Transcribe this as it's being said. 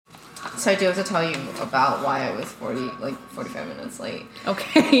So I do have to tell you about why I was 45 minutes late.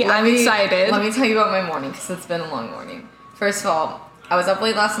 Okay, I'm excited. Let me tell you about my morning, because it's been a long morning. First of all, I was up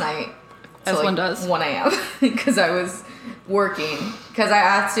late last night. As one does. 1 a.m. because I was working. Because I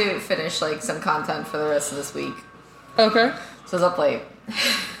had to finish, some content for the rest of this week. Okay. So I was up late.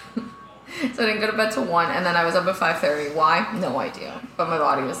 So I didn't go to bed till 1, and then I was up at 5:30. Why? No idea. But my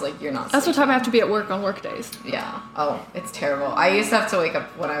body was like, you're not That's sleeping. what time I have to be at work on work days. Yeah. Oh, it's terrible. I used to have to wake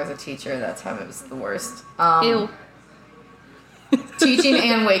up when I was a teacher. That time it was the worst. Ew. Teaching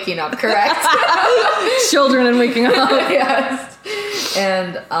and waking up, correct? Children and waking up. Yes.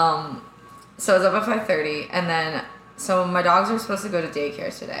 And so I was up at 5:30, and then so my dogs were supposed to go to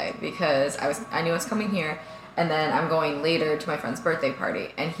daycare today because I knew I was coming here. And then I'm going later to my friend's birthday party.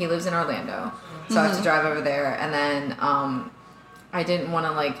 And he lives in Orlando. So I have to drive over there. And then I didn't want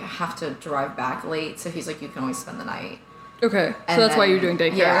to, have to drive back late. So he's like, you can always spend the night. Okay. So that's why you're doing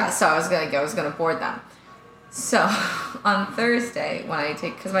daycare. Yeah. So I was going to board them. So on Thursday,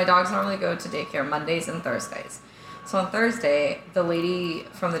 because my dogs normally go to daycare Mondays and Thursdays. So on Thursday, the lady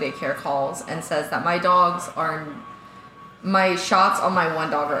from the daycare calls and says that my shots on my one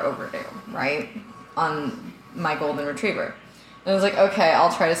dog are overdue, right? On my golden retriever. And I was like, okay,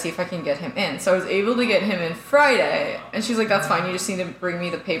 I'll try to see if I can get him in. So I was able to get him in Friday, and she's like, that's fine, you just need to bring me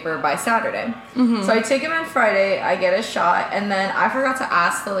the paper by Saturday. Mm-hmm. So I take him in Friday, I get a shot, and then I forgot to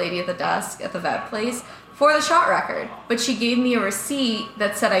ask the lady at the desk at the vet place for the shot record. But she gave me a receipt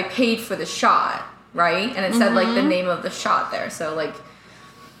that said I paid for the shot, right? And it said the name of the shot there. So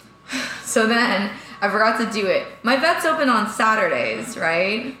then I forgot to do it. My vet's open on Saturdays,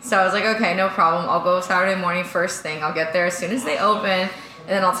 right? So I was like, okay, no problem. I'll go Saturday morning first thing. I'll get there as soon as they open, and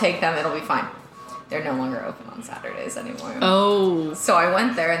then I'll take them. It'll be fine. They're no longer open on Saturdays anymore. Oh. So I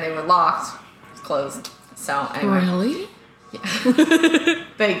went there, and they were locked. It's closed. So anyway. Really? Yeah.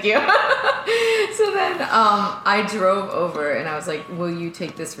 Thank you. So then I drove over, and I was like, will you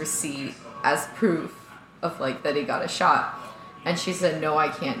take this receipt as proof of, that he got a shot? And she said, no, I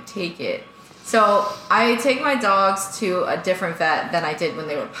can't take it. So I take my dogs to a different vet than I did when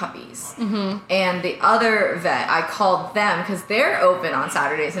they were puppies. Mm-hmm. And the other vet, I called them because they're open on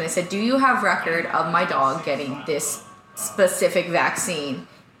Saturdays. And I said, do you have record of my dog getting this specific vaccine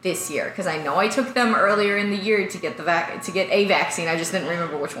this year? Because I know I took them earlier in the year to get a vaccine. I just didn't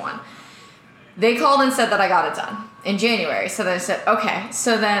remember which one. They called and said that I got it done in January. So then I said, okay.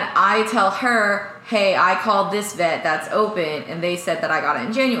 So then I tell her, hey, I called this vet that's open, and they said that I got it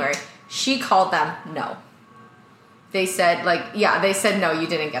in January. She called them, no. They said, they said, no, you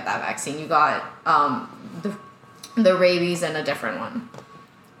didn't get that vaccine. You got the rabies and a different one.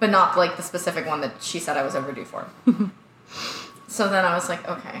 But not, the specific one that she said I was overdue for. So then I was like,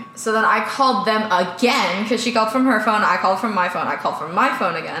 okay. So then I called them again, because she called from her phone, I called from my phone, I called from my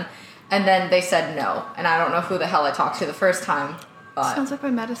phone again. And then they said no. And I don't know who the hell I talked to the first time. But sounds like my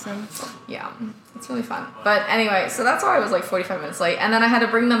medicine. Yeah, it's really fun. But anyway, so that's why I was 45 minutes late. And then I had to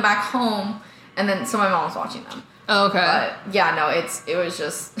bring them back home. And then, so my mom was watching them. Oh, okay. But yeah, no, it was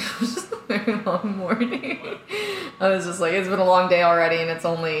just a very long morning. I was just like, it's been a long day already, and it's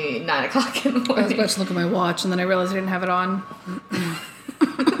only 9 o'clock in the morning. I was about to look at my watch, and then I realized I didn't have it on.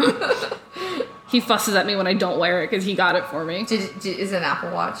 He fusses at me when I don't wear it because he got it for me. Is it an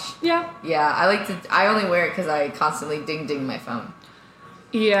Apple Watch? Yeah. Yeah, I only wear it because I constantly ding my phone.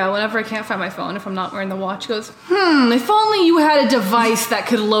 Yeah, whenever I can't find my phone, if I'm not wearing the watch, it goes, if only you had a device that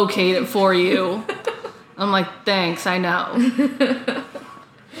could locate it for you. I'm like, thanks, I know.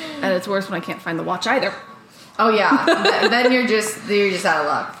 And it's worse when I can't find the watch either. Oh yeah, then you're just out of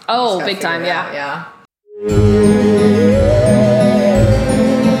luck. Oh, big time, yeah. Yeah.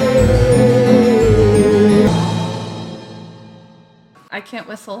 I can't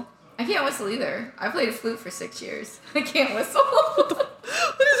whistle. I can't whistle either. I played a flute for 6 years. I can't whistle. What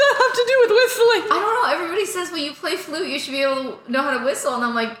does that have to do with whistling? I don't know. Everybody says when you play flute, you should be able to know how to whistle. And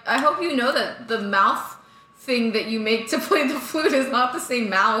I'm like, I hope you know that the mouth thing that you make to play the flute is not the same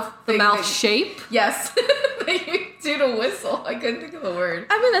mouth thing. The mouth shape? Yes. That you do to whistle. I couldn't think of the word.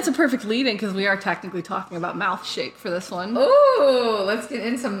 I mean, that's a perfect lead-in because we are technically talking about mouth shape for this one. Ooh, let's get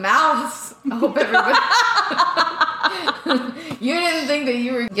into mouths. I hope everybody... You didn't think that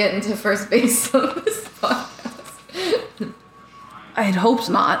you were getting to first base on this podcast. I had hoped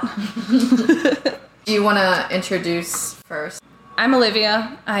not. Do you want to introduce first? I'm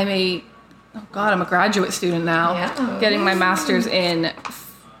Olivia. I'm a graduate student now. Yeah. Getting my master's in,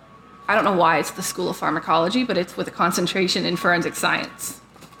 I don't know why it's the School of Pharmacology, but it's with a concentration in forensic science.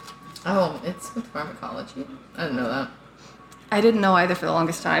 Oh, it's with pharmacology? I didn't know that. I didn't know either for the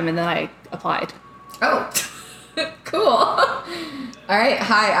longest time, and then I applied. Oh. Cool. All right.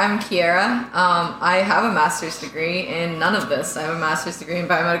 Hi, I'm Kiera. I have a master's degree in none of this. I have a master's degree in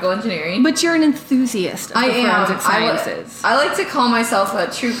biomedical engineering. But you're an enthusiast of the forensic sciences. I like to call myself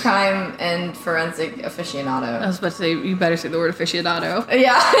a true crime and forensic aficionado. I was about to say, you better say the word aficionado.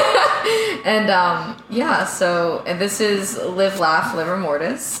 Yeah. And this is Live, Laugh, Livor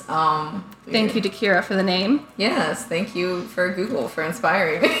Mortis. Thank you to Kiera for the name. Yes, thank you for Google for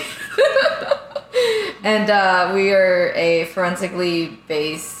inspiring me. And we are a forensically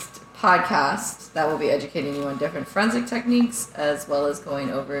based podcast that will be educating you on different forensic techniques, as well as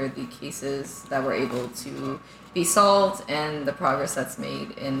going over the cases that were able to be solved and the progress that's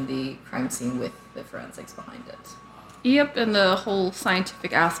made in the crime scene with the forensics behind it. Yep, and the whole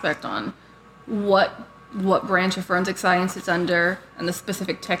scientific aspect on what branch of forensic science it's under and the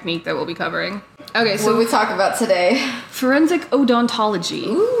specific technique that we'll be covering. Okay, so what we talk about today? Forensic odontology.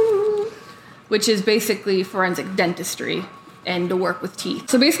 Ooh. Which is basically forensic dentistry and the work with teeth.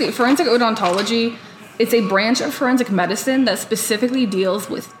 So basically, forensic odontology, it's a branch of forensic medicine that specifically deals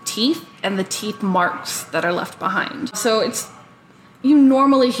with teeth and the teeth marks that are left behind. So you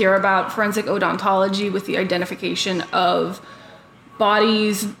normally hear about forensic odontology with the identification of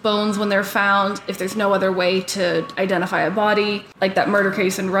bodies, bones when they're found, if there's no other way to identify a body, like that murder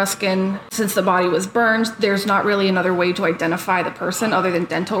case in Ruskin. Since the body was burned, there's not really another way to identify the person other than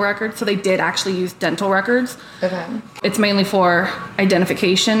dental records, so they did actually use dental records. Okay. It's mainly for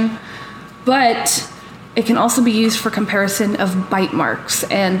identification, but it can also be used for comparison of bite marks,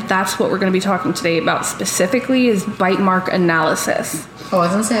 and that's what we're going to be talking today about specifically is bite mark analysis. Oh, I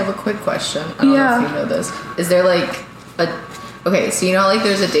was going to say I have a quick question. I don't know if you know this. Is there like okay, so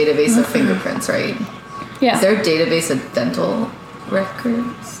there's a database of fingerprints, right? Yeah. Is there a database of dental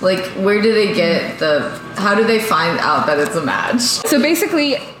records? Like, where do they get how do they find out that it's a match? So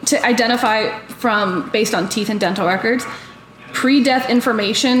basically, to identify based on teeth and dental records, pre-death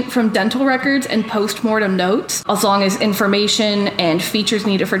information from dental records and post-mortem notes, as long as information and features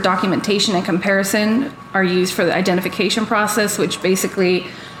needed for documentation and comparison are used for the identification process, which basically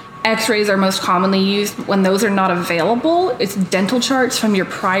X-rays are most commonly used. When those are not available, it's dental charts from your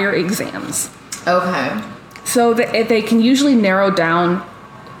prior exams. Okay. So they can usually narrow down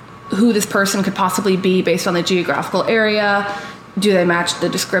who this person could possibly be based on the geographical area. Do they match the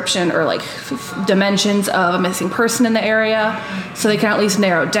description or dimensions of a missing person in the area? So they can at least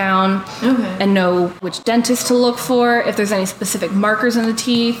narrow down and know which dentist to look for, if there's any specific markers in the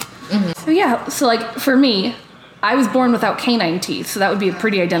teeth. Mm-hmm. So for me, I was born without canine teeth, so that would be a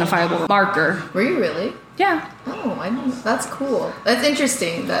pretty identifiable marker. Were you really? Yeah. Oh, I know. That's cool. That's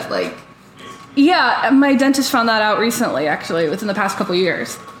interesting that Yeah, my dentist found that out recently, actually, within the past couple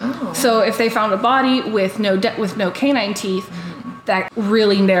years. Oh. So if they found a body with no canine teeth, that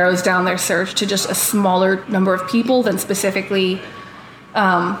really narrows down their search to just a smaller number of people than not specifically,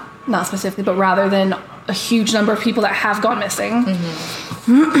 but rather than a huge number of people that have gone missing.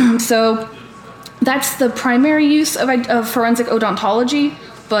 Mm-hmm. So that's the primary use of forensic odontology,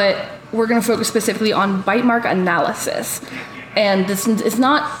 but we're going to focus specifically on bite mark analysis. And this is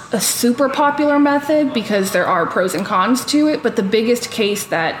not a super popular method because there are pros and cons to it, but the biggest case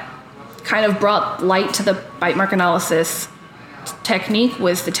that kind of brought light to the bite mark analysis technique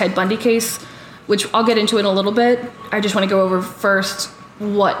was the Ted Bundy case, which I'll get into in a little bit. I just want to go over first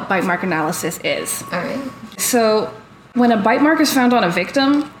what bite mark analysis is. All right. So when a bite mark is found on a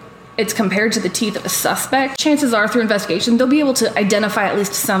victim, it's compared to the teeth of a suspect. Chances are, through investigation, they'll be able to identify at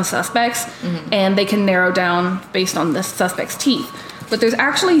least some suspects, and they can narrow down based on the suspect's teeth. But there's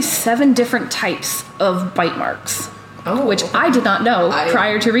actually 7 different types of bite marks, which I did not know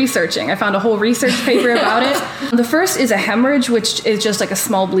prior to researching. I found a whole research paper about it. The first is a hemorrhage, which is just like a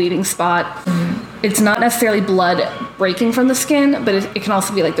small bleeding spot. Mm-hmm. It's not necessarily blood breaking from the skin, but it can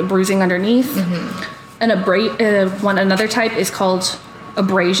also be like the bruising underneath. Mm-hmm. And another type is called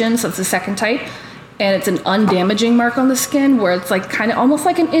abrasion, so it's the second type, and it's an undamaging mark on the skin where it's like kind of almost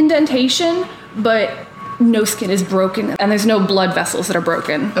like an indentation, but no skin is broken and there's no blood vessels that are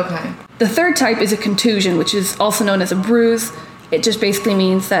broken. Okay. The third type is a contusion, which is also known as a bruise. It just basically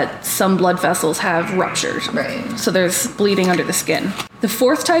means that some blood vessels have ruptured. Right. So there's bleeding under the skin. The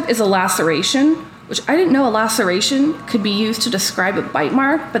fourth type is a laceration, which I didn't know a laceration could be used to describe a bite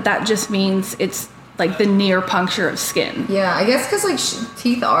mark, but that just means it's like the near puncture of skin. Yeah, I guess because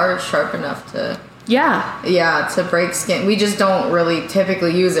teeth are sharp enough to to break skin. We just don't really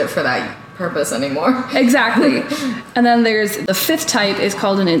typically use it for that purpose anymore. Exactly. And then there's the fifth type is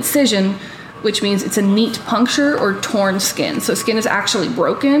called an incision, which means it's a neat puncture or torn skin. So skin is actually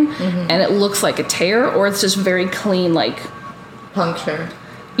broken and it looks like a tear, or it's just very clean, like puncture.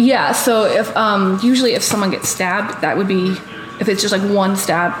 Yeah, so if usually if someone gets stabbed, that would be, if it's just like one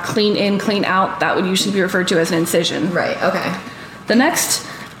stab, clean in, clean out, that would usually be referred to as an incision. Right, okay. The next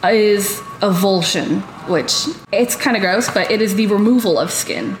is avulsion, which it's kind of gross, but it is the removal of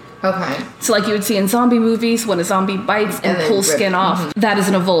skin. Okay. So like you would see in zombie movies, when a zombie bites and pulls skin off, that is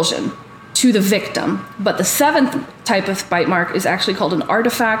an avulsion to the victim. But the seventh type of bite mark is actually called an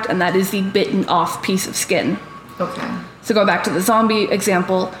artifact, and that is the bitten off piece of skin. Okay. So go back to the zombie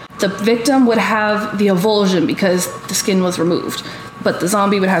example, the victim would have the avulsion because the skin was removed, but the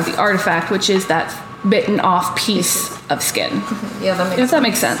zombie would have the artifact, which is that bitten off piece of skin. Yeah, that makes sense. If that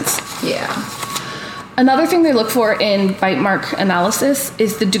makes sense. Yeah. Another thing they look for in bite mark analysis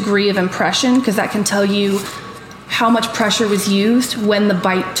is the degree of impression, because that can tell you how much pressure was used when the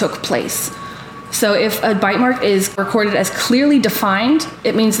bite took place. So if a bite mark is recorded as clearly defined,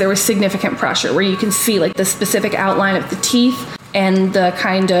 it means there was significant pressure, where you can see like the specific outline of the teeth and the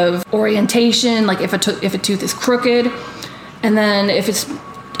kind of orientation, like if a tooth is crooked. And then if it's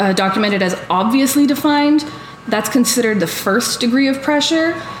documented as obviously defined, that's considered the first degree of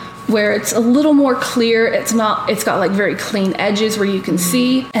pressure, where it's a little more clear. It's got like very clean edges where you can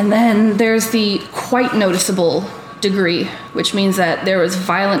see. And then there's the quite noticeable degree, which means that there was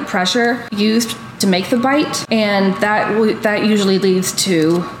violent pressure used to make the bite, and that usually leads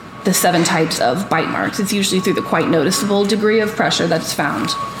to the 7 types of bite marks. It's usually through the quite noticeable degree of pressure that's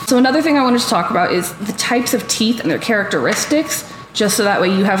found. So another thing I wanted to talk about is the types of teeth and their characteristics, just so that way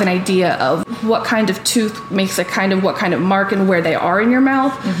you have an idea of what kind of tooth makes what kind of mark and where they are in your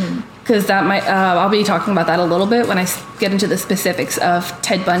mouth. Because that might, I'll be talking about that a little bit when I get into the specifics of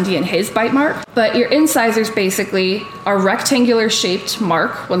Ted Bundy and his bite mark. But your incisors basically are rectangular shaped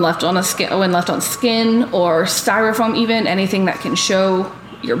mark when left on skin or styrofoam, even anything that can show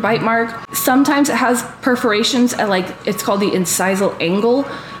your bite mark. Sometimes it has perforations at it's called the incisal angle.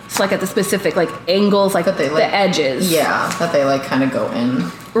 It's like at the specific angles, the edges. Yeah, that they kind of go in.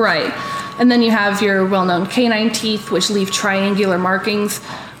 Right. And then you have your well-known canine teeth, which leave triangular markings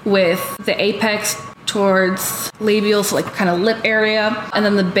with the apex towards labial, so kind of lip area, and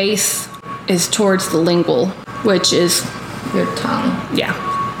then the base is towards the lingual, which is your tongue. Yeah.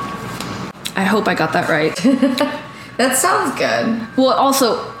 I hope I got that right. That sounds good. Well,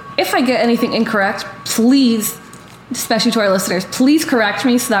 also, if I get anything incorrect, please, especially to our listeners, please correct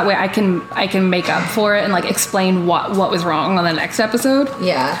me so that way I can make up for it and explain what was wrong on the next episode.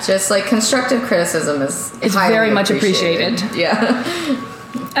 Yeah, just constructive criticism is very much appreciated. Yeah.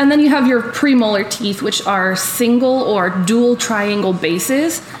 And then you have your premolar teeth, which are single or dual triangle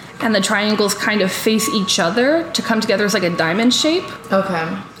bases, and the triangles kind of face each other to come together as a diamond shape.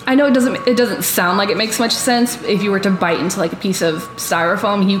 Okay. I know it doesn't sound like it makes much sense. If you were to bite into a piece of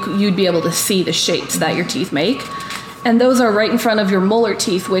styrofoam, you'd be able to see the shapes that your teeth make. And those are right in front of your molar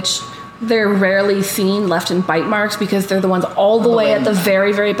teeth, which they're rarely seen left in bite marks because they're the ones all the way at the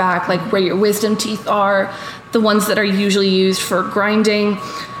very, very back, where your wisdom teeth are, the ones that are usually used for grinding,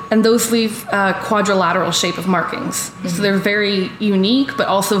 and those leave a quadrilateral shape of markings. Mm-hmm. So they're very unique, but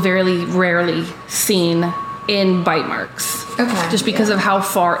also very rarely seen in bite marks. Okay. Just because of how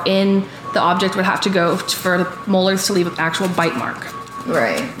far in the object would have to go for the molars to leave an actual bite mark.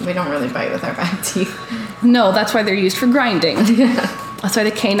 Right. We don't really bite with our back teeth. No, that's why they're used for grinding. Yeah. That's why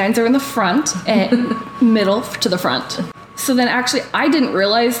the canines are in the front and middle to the front. So then actually, I didn't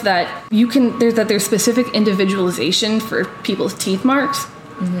realize that there's specific individualization for people's teeth marks.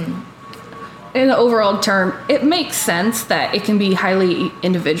 Mm-hmm. In the overall term, it makes sense that it can be highly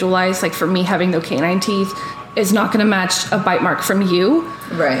individualized. For me, having no canine teeth is not going to match a bite mark from you.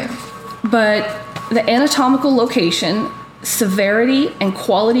 Right. But the anatomical location, severity, and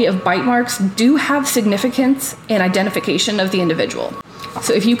quality of bite marks do have significance in identification of the individual.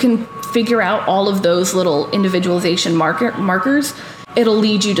 So if you can figure out all of those little individualization markers, it'll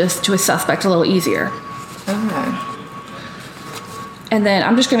lead you to a suspect a little easier. Okay. And then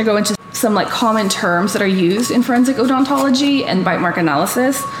I'm just going to go into some common terms that are used in forensic odontology and bite mark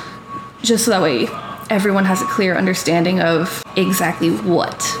analysis, just so that way everyone has a clear understanding of exactly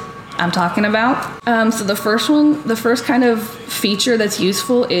what I'm talking about. So the first kind of feature that's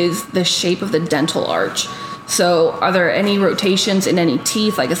useful is the shape of the dental arch. So are there any rotations in any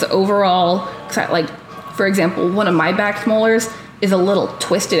teeth? Is the overall, for example, one of my back molars is a little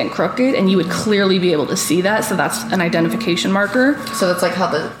twisted and crooked, and you would clearly be able to see that. So that's an identification marker. So that's how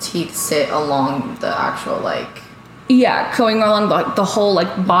the teeth sit along the actual Yeah, going along the whole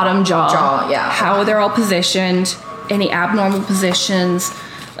bottom jaw. Yeah. How they're all positioned, any abnormal positions.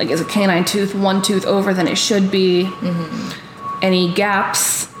 Is a canine tooth one tooth over than it should be? Mm-hmm. Any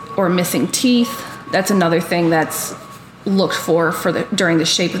gaps or missing teeth? That's another thing that's looked for during the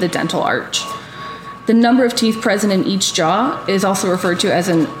shape of the dental arch. The number of teeth present in each jaw is also referred to as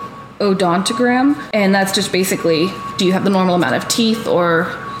an odontogram, and that's just basically, do you have the normal amount of teeth,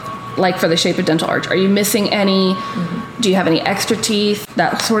 or like for the shape of dental arch, are you missing any? Do you have any extra teeth?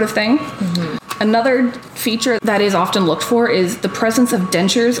 That sort of thing. Another feature that is often looked for is the presence of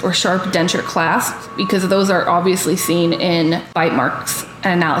dentures or sharp denture clasps, because those are obviously seen in bite marks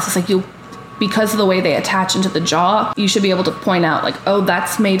and analysis. Like because of the way they attach into the jaw, you should be able to point out, like, oh,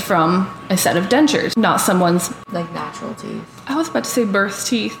 that's made from a set of dentures, not someone's... Like natural teeth. I was about to say birth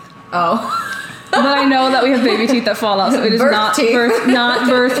teeth. Oh. But I know that we have baby teeth that fall out, so it is not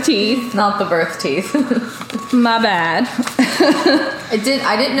birth teeth. Not the birth teeth. My bad. I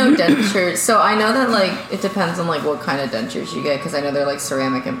didn't know dentures, so I know that, like, it depends on, like, what kind of dentures you get, because I know they're, like,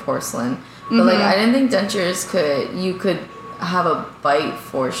 ceramic and porcelain. But, like, I didn't think dentures you could have a bite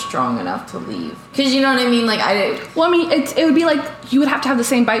force strong enough to leave. Because, you know what I mean? Like, Well, I mean, it would be like, you would have to have the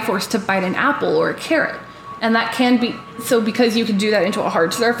same bite force to bite an apple or a carrot. And that can be, so because you can do that into a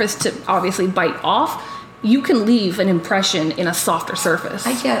hard surface to obviously bite off, you can leave an impression in a softer surface.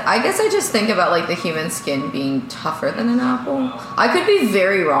 I guess I just think about, like, the human skin being tougher than an apple. I could be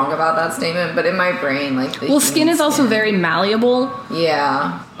very wrong about that statement, but in my brain, like, skin is also very malleable.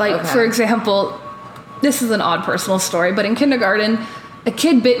 Yeah. Like, for example, this is an odd personal story, but in kindergarten, a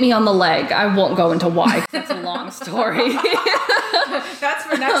kid bit me on the leg. I won't go into why, 'cause it's a long story. That's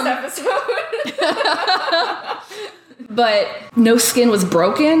for next episode. But no skin was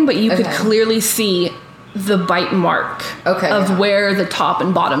broken, but you could clearly see the bite mark of where the top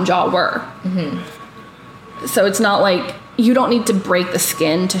and bottom jaw were. So it's not like you don't need to break the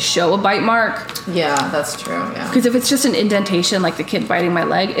skin to show a bite mark. Yeah, that's true. Yeah. Because if it's just an indentation, like the kid biting my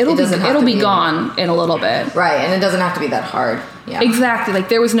leg, it'll be gone in a little bit. Right, and it doesn't have to be that hard. Yeah. Exactly. Like,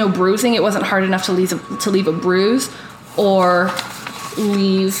 there was no bruising. It wasn't hard enough to leave a bruise or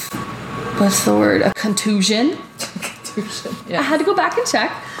leave, what's the word? A contusion. Contusion. Yeah. I had to go back and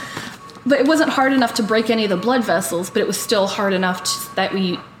check. But it wasn't hard enough to break any of the blood vessels, but it was still hard enough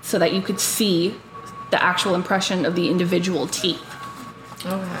so that you could see the actual impression of the individual teeth.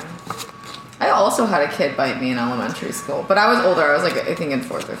 Okay. I also had a kid bite me in elementary school, but I was older. I was, like, I think in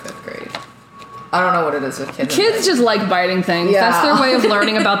 4th or 5th grade. I don't know what it is with kids. Kids just like biting things. Yeah. That's their way of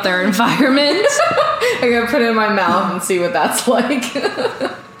learning about their environment. I'm going to put it in my mouth and see what that's like.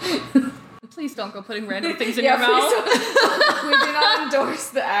 Please don't go putting random things in your mouth. We do not endorse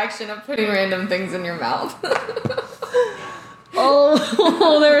the action of putting random things in your mouth.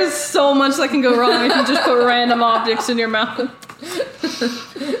 Oh, there is so much that can go wrong if you just put random objects in your mouth.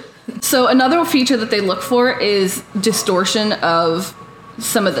 So another feature that they look for is distortion of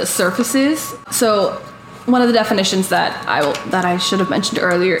some of the surfaces. So one of the definitions that I should have mentioned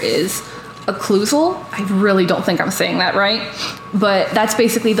earlier is occlusal. I really don't think I'm saying that right, but that's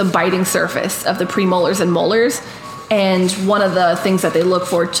basically the biting surface of the premolars and molars. And one of the things that they look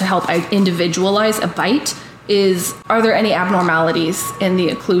for to help individualize a bite is, are there any abnormalities in the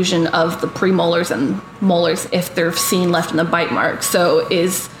occlusion of the premolars and molars if they're seen left in the bite mark? So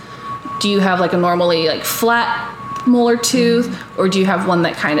do you have, like, a normally, like, flat molar tooth, or do you have one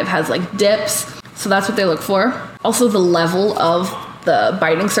that kind of has, like, dips? So that's what they look for. Also, the level of the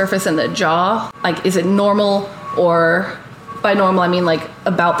biting surface in the jaw, like, is it normal, or by normal I mean, like,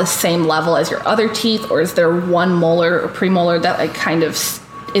 about the same level as your other teeth, or is there one molar or premolar that, like, kind of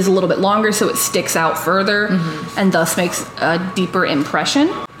is a little bit longer so it sticks out further and thus makes a deeper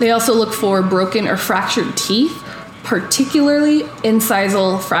impression. They also look for broken or fractured teeth, particularly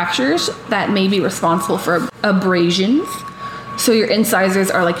incisal fractures that may be responsible for abrasions. So your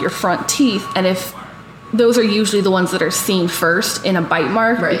incisors are like your front teeth, and if those are usually the ones that are seen first in a bite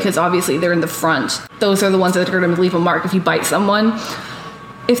mark, because obviously they're in the front. Those are the ones that are going to leave a mark if you bite someone.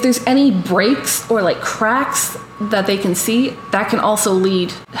 If there's any breaks or, like, cracks that they can see, that can also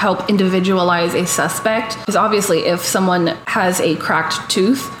help individualize a suspect. Because obviously if someone has a cracked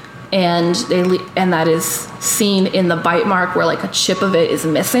tooth and that is seen in the bite mark where, like, a chip of it is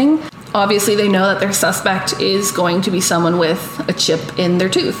missing, obviously they know that their suspect is going to be someone with a chip in their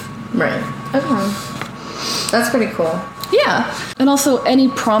tooth. Right. Okay. That's pretty cool. Yeah. And also any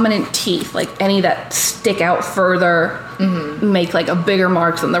prominent teeth, like any that stick out further, make, like, a bigger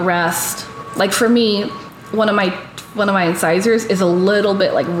mark than the rest. Like, for me, one of my incisors is a little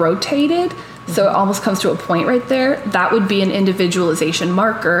bit, like, rotated, so it almost comes to a point right there. That would be an individualization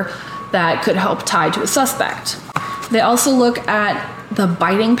marker that could help tie to a suspect. They also look at the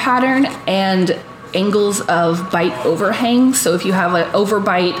biting pattern and angles of bite overhang. So if you have an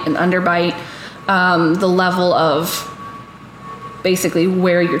overbite, an underbite, the level of basically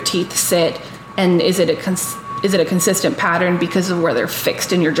where your teeth sit, and is it is it a consistent pattern because of where they're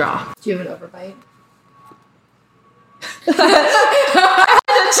fixed in your jaw? Do you have an overbite?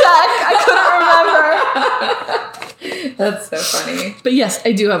 Check. I couldn't remember. That's so funny. But yes,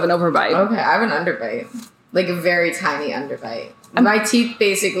 I do have an overbite. Okay, I have an underbite. Like a very tiny underbite. My teeth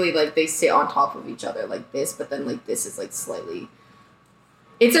basically, like, they sit on top of each other like this, but then, like, this is, like, slightly...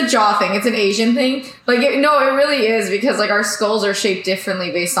 It's a jaw thing. It's an Asian thing. Like, it really is, because, like, our skulls are shaped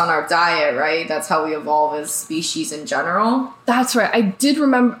differently based on our diet, right? That's how we evolve as species in general. That's right. I did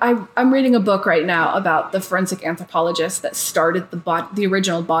remember... I'm reading a book right now about the forensic anthropologist that started the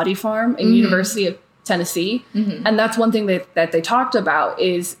original body farm in University of Tennessee. Mm-hmm. And that's one thing that they talked about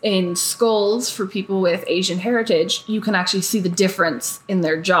is in skulls for people with Asian heritage, you can actually see the difference in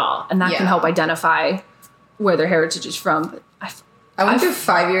their jaw. And that can help identify where their heritage is from. I went through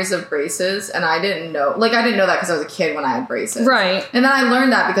 5 years of braces, and I didn't know that because I was a kid when I had braces. Right. And then I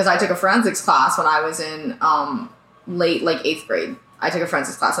learned that because I took a forensics class when I was in late, like, 8th grade. I took a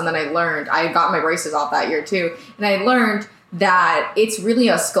forensics class, and then I got my braces off that year, too. And I learned that it's really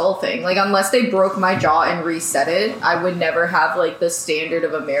a skull thing. Like, unless they broke my jaw and reset it, I would never have, like, the standard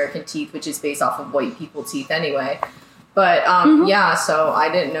of American teeth, which is based off of white people teeth anyway. But, yeah, so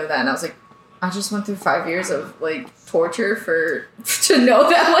I didn't know that, and I was like, I just went through 5 years of, like, torture to know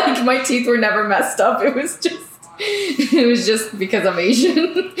that, like, my teeth were never messed up. It was just because I'm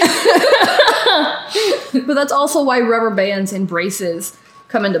Asian. But that's also why rubber bands and braces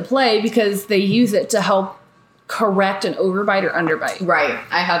come into play, because they use it to help correct an overbite or underbite. Right.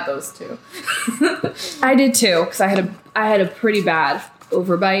 I had those too. I did too, because I had a pretty bad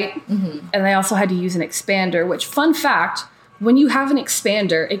overbite, and I also had to use an expander, which, fun fact, when you have an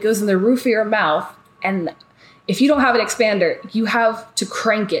expander, it goes in the roof of your mouth, and if you don't have an expander, you have to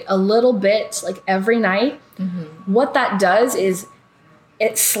crank it a little bit, like, every night. Mm-hmm. What that does is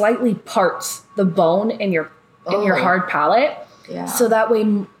it slightly parts the bone in your hard palate. Yeah. So that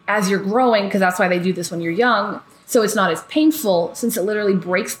way, as you're growing, because that's why they do this when you're young, so it's not as painful, since it literally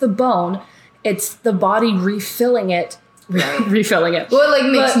breaks the bone, it's the body refilling it. Right. Refilling it. Well, it,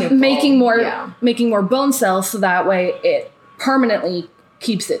 like, makes new bone. Making more bone cells, so that way it permanently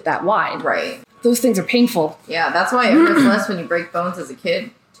keeps it that wide. Right. Those things are painful. Yeah, that's why it hurts less when you break bones as a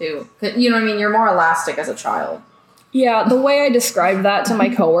kid, too. You know what I mean? You're more elastic as a child. Yeah, the way I described that to my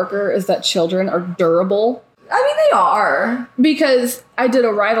coworker is that children are durable. I mean, they are. Because I did a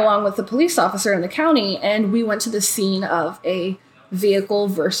ride-along with the police officer in the county, and we went to the scene of a vehicle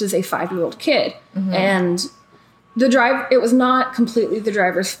versus a 5-year-old kid. Mm-hmm. And it was not completely the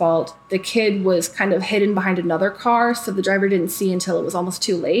driver's fault. The kid was kind of hidden behind another car, so the driver didn't see until it was almost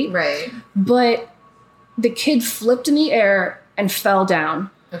too late. Right. But the kid flipped in the air and fell down.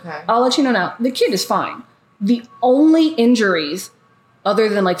 Okay. I'll let you know now. The kid is fine. The only injuries, other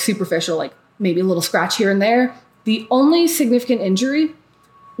than, like, superficial, like maybe a little scratch here and there, the only significant injury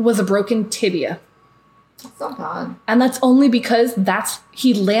was a broken tibia. That's not bad. And that's only because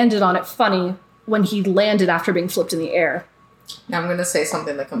he landed on it funny when he landed after being flipped in the air. Now I'm going to say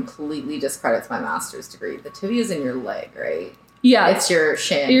something that completely discredits my master's degree. The tibia is in your leg, right? Yeah. It's your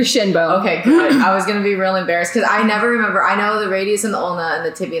shin. Your shin bone. Okay, good. I was going to be real embarrassed because I never remember. I know the radius and the ulna and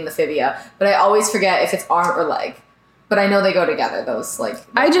the tibia and the fibia, but I always forget if it's arm or leg. But I know they go together, those, like...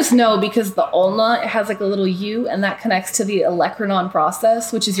 I just know because the ulna, it has, like, a little U, and that connects to the olecranon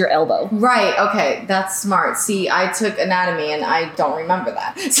process, which is your elbow. Right, okay. That's smart. See, I took anatomy, and I don't remember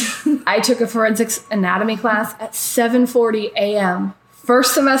that. I took a forensics anatomy class at 7:40 a.m.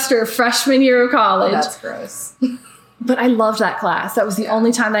 First semester, freshman year of college. That's gross. But I loved that class. That was the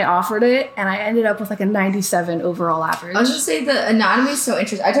only time they offered it, and I ended up with, like, a 97 overall average. I was just saying the anatomy is so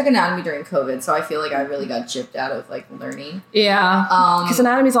interesting. I took anatomy during COVID, so I feel like I really got gypped out of, like, learning. Yeah. Because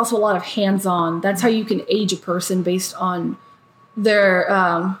anatomy is also a lot of hands-on. That's how you can age a person based on their,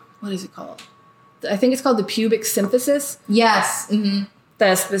 what is it called? I think it's called the pubic symphysis. Yes. Mm-hmm.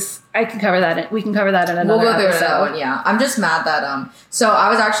 I can cover that. We can cover that in another episode. We'll go through another one, yeah. I'm just mad that, so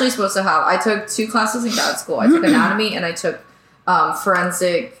I was actually supposed to I took 2 classes in grad school. I took anatomy and I took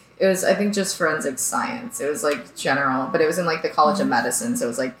forensic, it was, I think, just forensic science. It was, like, general, but it was in, like, the College of Medicine, so it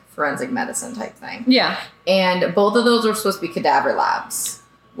was, like, forensic medicine type thing. Yeah. And both of those were supposed to be cadaver labs,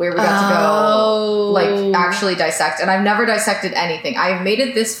 where we got to go, like, actually dissect. And I've never dissected anything. I've made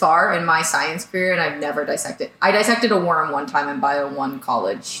it this far in my science career, and I've never dissected. I dissected a worm one time in Bio 1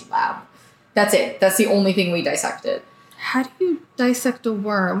 college lab. That's it. That's the only thing we dissected. How do you dissect a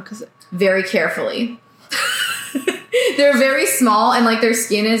worm? Very carefully. They're very small, and, like, their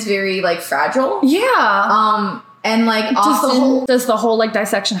skin is very, like, fragile. Yeah. And, like, does the whole like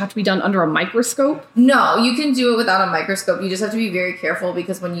dissection have to be done under a microscope? No, you can do it without a microscope. You just have to be very careful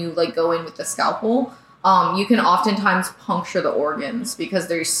because when you, like, go in with the scalpel, you can oftentimes puncture the organs because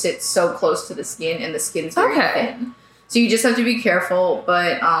they sit so close to the skin and the skin's very thin. So you just have to be careful.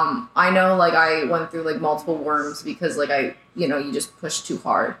 But I know, like, I went through, like, multiple worms because, like, you just push too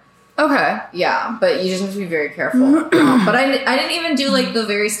hard. Okay. Yeah, but you just have to be very careful. But I didn't even do, like, the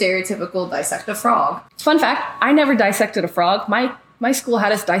very stereotypical dissect a frog. Fun fact, I never dissected a frog. My school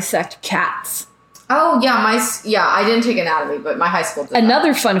had us dissect cats. Oh, yeah, I didn't take anatomy, but my high school did.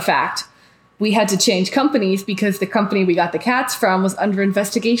 Another fun fact, we had to change companies because the company we got the cats from was under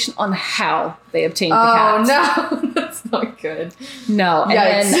investigation on how they obtained the cats. Oh, no. That's not good. No.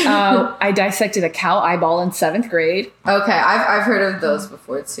 And then I dissected a cow eyeball in 7th grade. Okay, I've heard of those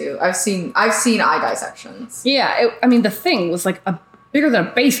before, too. I've seen eye dissections. Yeah, the thing was like bigger than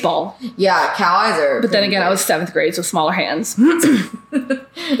a baseball. Yeah, cow eyes are... But then again, big. I was 7th grade, so smaller hands.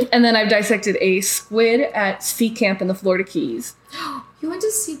 And then I've dissected a squid at sea camp in the Florida Keys. You went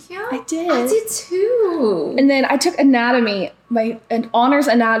to sea camp? I did. I did too. And then I took anatomy, an honors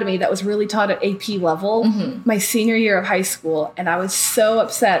anatomy that was really taught at AP level, my senior year of high school. And I was so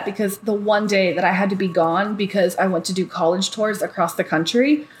upset because the one day that I had to be gone because I went to do college tours across the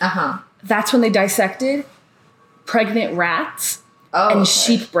country, that's when they dissected pregnant rats and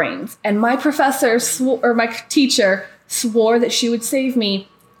sheep brains. And my professor my teacher swore that she would save me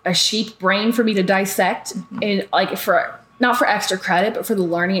a sheep brain for me to dissect and not for extra credit, but for the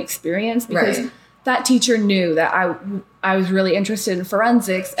learning experience, because that teacher knew that I was really interested in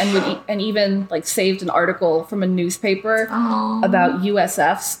forensics and even like saved an article from a newspaper about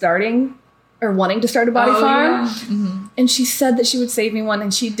USF starting or wanting to start a body farm. Yeah. And she said that she would save me one,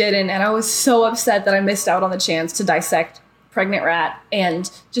 and she didn't. And I was so upset that I missed out on the chance to dissect pregnant rat, and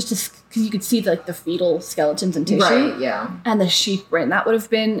just because you could see the fetal skeletons and tissue. Right, yeah. And the sheep brain. That would have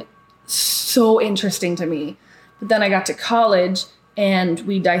been so interesting to me. But then I got to college and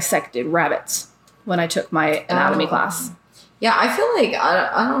we dissected rabbits when I took my anatomy class. Yeah, I feel like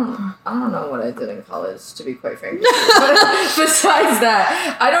I don't know what I did in college, to be quite frank. But besides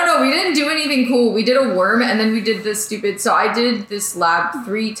that, I don't know. We didn't do anything cool. We did a worm and then we did this stupid. So I did this lab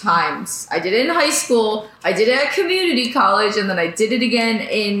 3 times. I did it in high school. I did it at community college, and then I did it again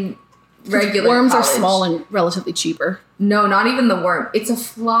in regular Worms college. Are small and relatively cheaper. No, not even the worm. It's a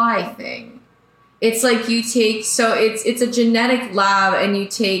fly thing. It's like it's a genetic lab, and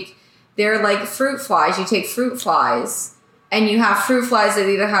they're like fruit flies. You take fruit flies, and you have fruit flies that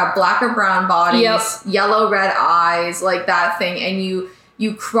either have black or brown bodies, yellow, red eyes, like that thing, and you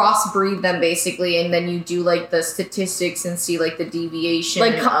crossbreed them basically, and then you do like the statistics and see like the deviation,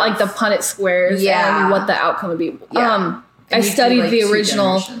 like the Punnett squares, and what the outcome would be. Yeah. I studied the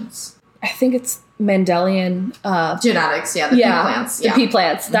original. I think it's Mendelian genetics, the pea plants. The pea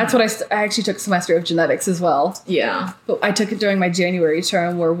plants. That's what I actually took a semester of genetics as well. Yeah. But I took it during my January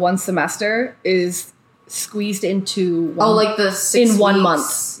term, where one semester is squeezed into like the 6 in 1 weeks.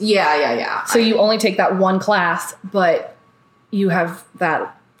 month. Yeah. So you only take that one class, but you have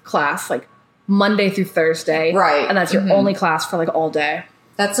that class like Monday through Thursday. Right. And that's your only class for like all day.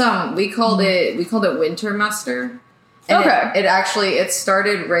 That's we called it wintermester. And it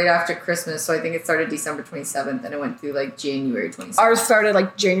started right after Christmas, so I think it started December 27th, and it went through like January 27th. Ours started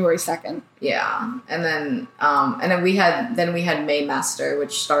like January 2nd. Yeah, and then we had Maymester,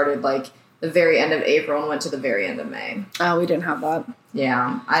 which started like the very end of April and went to the very end of May. Oh, we didn't have that.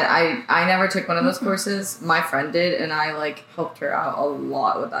 Yeah, I never took one of those courses. My friend did, and I like helped her out a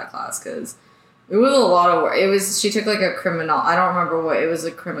lot with that class because it was a lot of work. She took like a I don't remember what it was,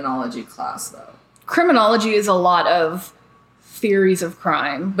 a criminology class though. Criminology is a lot of theories of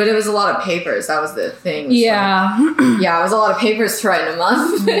crime. But it was a lot of papers. That was the thing. Yeah. It was a lot of papers to write in a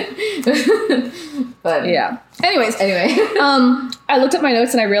month. But yeah. Anyway. I looked at my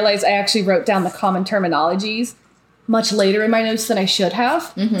notes and I realized I actually wrote down the common terminologies much later in my notes than I should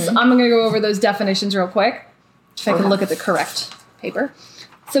have. Mm-hmm. So I'm going to go over those definitions real quick, if I can look at the correct paper.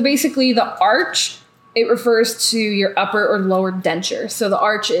 So basically the arch, it refers to your upper or lower denture. So the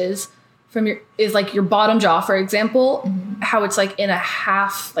arch is like your bottom jaw, for example, how it's like in a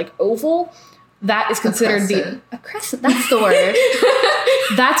half like oval. That is considered a crescent. That's the word.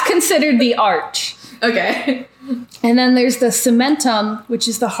 That's considered the arch. Okay. And then there's the cementum, which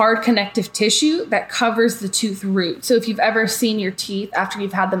is the hard connective tissue that covers the tooth root. So if you've ever seen your teeth after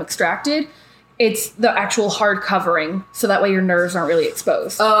you've had them extracted, it's the actual hard covering. So that way your nerves aren't really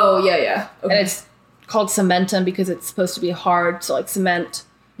exposed. Oh, yeah. Okay. And it's called cementum because it's supposed to be hard. So like cement.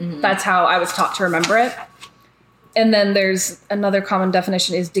 That's how I was taught to remember it. And then there's another common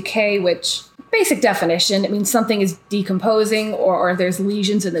definition is decay, which basic definition, it means something is decomposing or there's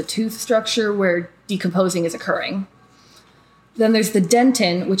lesions in the tooth structure where decomposing is occurring. Then there's the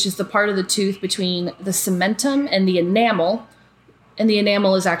dentin, which is the part of the tooth between the cementum and the enamel. And the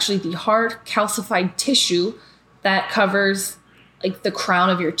enamel is actually the hard calcified tissue that covers like the crown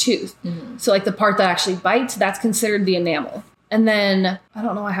of your tooth. Mm-hmm. So like the part that actually bites, that's considered the enamel. And then, I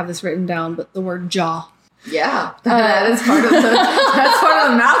don't know, I have this written down, but the word jaw. Yeah, that's part of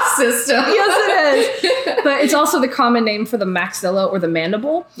the mouth system. Yes, it is. But it's also the common name for the maxilla or the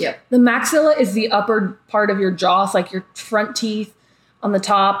mandible. Yep. The maxilla is the upper part of your jaw. It's like your front teeth on the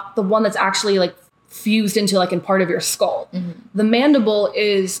top, the one that's actually like fused into like in part of your skull. Mm-hmm. The mandible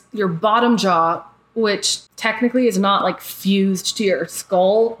is your bottom jaw, which technically is not like fused to your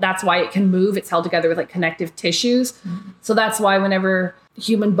skull. That's why it can move. It's held together with like connective tissues. Mm-hmm. So that's why whenever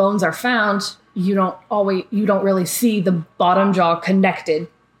human bones are found, you don't really see the bottom jaw connected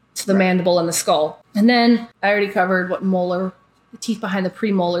to the mandible and the skull. And then I already covered what molar, the teeth behind the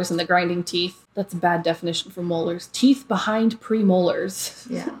premolars and the grinding teeth. That's a bad definition for molars. Teeth behind premolars.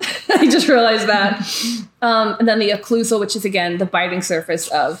 Yeah. I just realized that. And then the occlusal, which is again the biting surface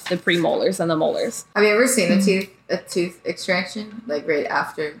of the premolars and the molars. Have you ever seen a tooth extraction? Like right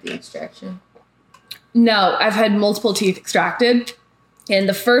after the extraction? No, I've had multiple teeth extracted. And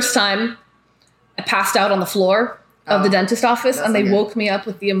the first time I passed out on the floor of the dentist office and they woke me up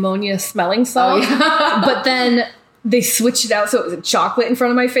with the ammonia smelling salt. Oh, yeah. But then they switched it out so it was a chocolate in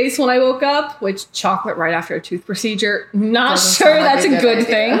front of my face when I woke up, which chocolate right after a tooth procedure, not sure that's a good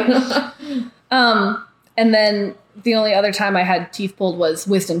thing. And then the only other time I had teeth pulled was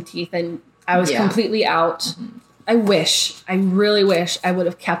wisdom teeth and I was completely out. Mm-hmm. I really wish I would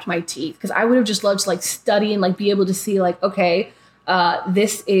have kept my teeth because I would have just loved to like study and like be able to see like, okay,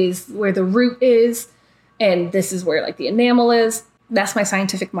 this is where the root is and this is where like the enamel is. That's my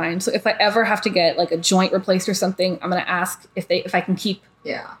scientific mind. So if I ever have to get like a joint replaced or something, I'm going to ask if I can keep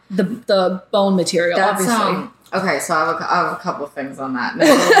the bone material. That's, obviously. Okay, so I have a couple of things on that. No,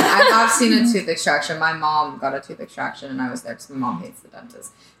 I have seen a tooth extraction. My mom got a tooth extraction and I was there because my mom hates the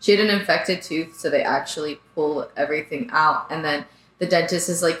dentist. She had an infected tooth, so they actually pull everything out. And then the dentist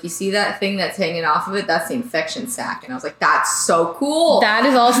is like, you see that thing that's hanging off of it? That's the infection sac. And I was like, that's so cool.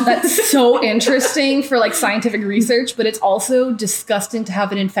 That's so interesting for like scientific research, but it's also disgusting to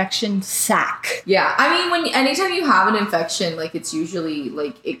have an infection sac. Yeah. I mean, anytime you have an infection, like it's usually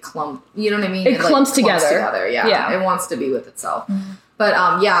like it clumps, you know what I mean? It clumps together. Yeah. It wants to be with itself. Mm-hmm.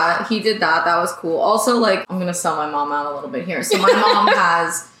 But yeah, he did that. That was cool. Also, like, I'm going to sell my mom out a little bit here. So my mom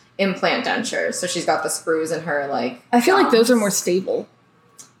has implant dentures. So she's got the screws in her, like... I feel like those are more stable.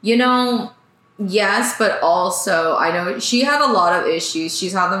 You know, yes, but also I know she had a lot of issues.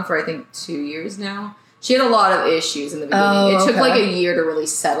 She's had them for, I think, 2 years now. She had a lot of issues in the beginning. It took like a year to really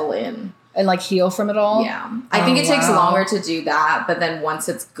settle in. And like heal from it all? Yeah. I think it takes longer to do that, but then once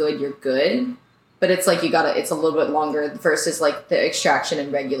it's good, you're good. But it's like it's a little bit longer versus like the extraction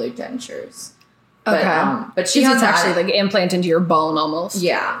and regular dentures. But she has actually like implant into your bone almost.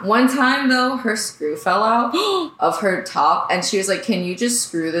 Yeah. One time though, her screw fell out of her top and she was like, can you just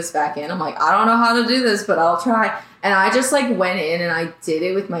screw this back in? I'm like, I don't know how to do this, but I'll try. And I just like went in and I did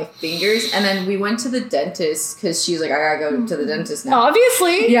it with my fingers. And then we went to the dentist because she's like, I gotta go to the dentist now.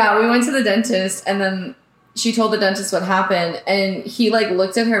 Obviously. Yeah, we went to the dentist and then she told the dentist what happened and he like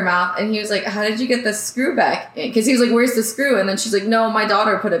looked at her mouth and he was like, how did you get the screw back in? Because he was like, where's the screw? And then she's like, no, my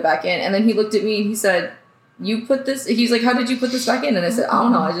daughter put it back in. And then he looked at me and he said, you put this? He's like, how did you put this back in? And I said, I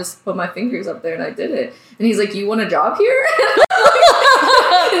don't know. I just put my fingers up there and I did it. And he's like, you want a job here?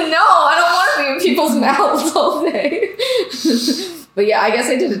 No, I don't want to be in people's mouths all day. But yeah, I guess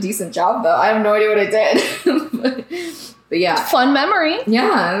I did a decent job though. I have no idea what I did. But yeah. Fun memory.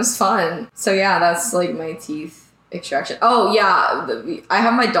 Yeah, it was fun. So yeah, that's like my teeth extraction. Oh yeah, I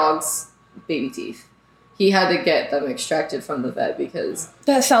have my dog's baby teeth. He had to get them extracted from the vet because...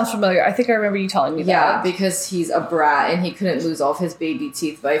 That sounds familiar. I think I remember you telling me that. Yeah, because he's a brat and he couldn't lose all of his baby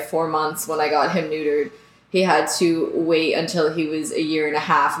teeth by 4 months when I got him neutered. He had to wait until he was 1.5 years,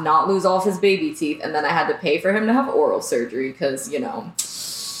 not lose all of his baby teeth, and then I had to pay for him to have oral surgery because, you know...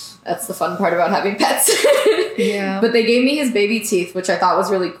 That's the fun part about having pets. Yeah. But they gave me his baby teeth, which I thought was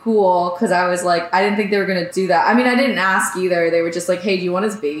really cool because I was like, I didn't think they were going to do that. I mean, I didn't ask either. They were just like, hey, do you want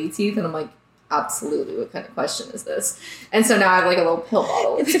his baby teeth? And I'm like, absolutely. What kind of question is this? And so now I have like a little pill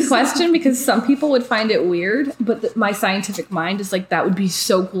bottle. It's a question because some people would find it weird, but my scientific mind is like, that would be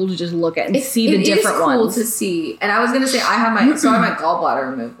so cool to just look at and see the different ones. It is cool to see. And I was going to say, I had my gallbladder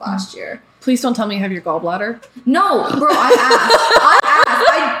removed last year. Please don't tell me you have your gallbladder. No, bro,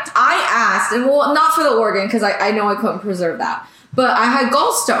 I asked, and well, not for the organ, because I know I couldn't preserve that. But I had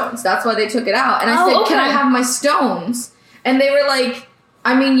gallstones. That's why they took it out. And I said, can I have my stones? And they were like,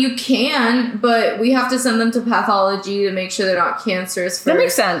 I mean, you can, but we have to send them to pathology to make sure they're not cancerous first. That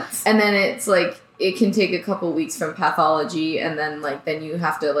makes sense. And then it's like, it can take a couple weeks from pathology, and then then you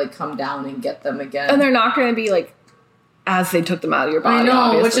have to come down and get them again. And they're not going to be as they took them out of your body. I know,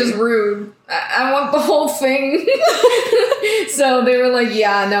 obviously. which is rude. I want the whole thing. So they were like,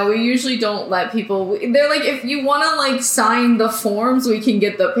 yeah, no, we usually don't let people. They're like, if you want to sign the forms, we can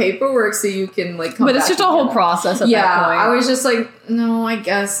get the paperwork so you can come. But it's just a whole process at that point. I was just like, no, I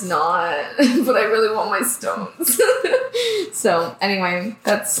guess not. But I really want my stones. So anyway,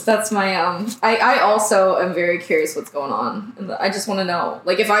 that's my I also am very curious what's going on. And I just want to know.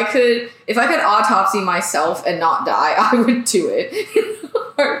 If I could autopsy myself and not die, I would do it in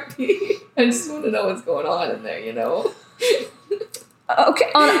a heartbeat. I just want to know what's going on in there,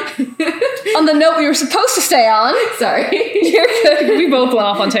 Okay. On the note we were supposed to stay on. Sorry. You're good. We both went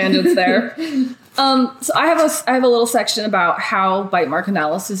off on tangents there. So I have a little section about how bite mark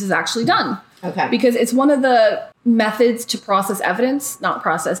analysis is actually done. Okay. Because it's one of the methods to process evidence, not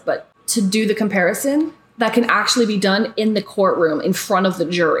process, but to do the comparison that can actually be done in the courtroom in front of the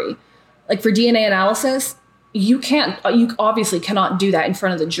jury. For DNA analysis, you obviously cannot do that in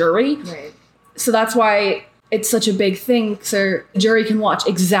front of the jury. Right. So that's why it's such a big thing. So the jury can watch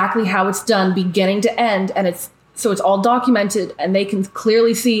exactly how it's done beginning to end. And it's all documented and they can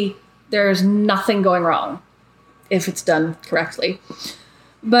clearly see there's nothing going wrong if it's done correctly.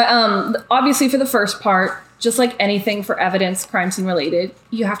 But obviously for the first part, just like anything for evidence, crime scene related,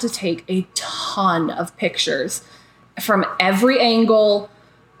 you have to take a ton of pictures from every angle,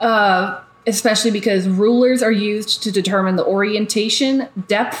 especially because rulers are used to determine the orientation,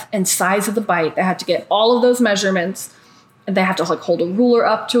 depth, and size of the bite. They have to get all of those measurements. And they have to hold a ruler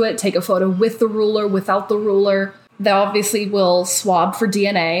up to it, take a photo with the ruler, without the ruler. They obviously will swab for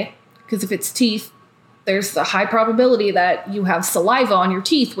DNA, because if it's teeth, there's a high probability that you have saliva on your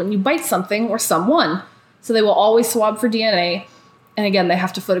teeth when you bite something or someone. So they will always swab for DNA. And again, they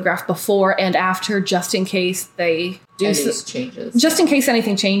have to photograph before and after, just in case they do changes. Just in case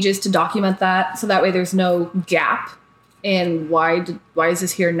anything changes, to document that. So that way there's no gap in why is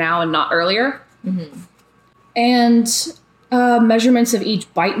this here now and not earlier. Mm-hmm. And measurements of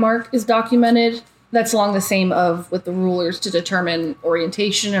each bite mark is documented. That's along the same with the rulers to determine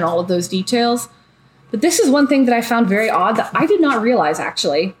orientation and all of those details. But this is one thing that I found very odd that I did not realize,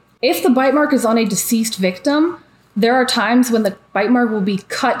 actually. If the bite mark is on a deceased victim, there are times when the bite mark will be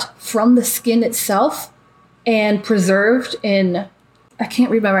cut from the skin itself and preserved in, I can't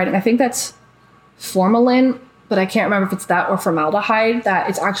read my writing, I think that's formalin, but I can't remember if it's that or formaldehyde that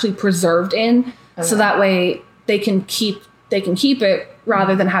it's actually preserved in. Okay. So that way they can keep it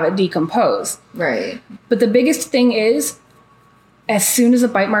rather than have it decompose. Right. But the biggest thing is, as soon as a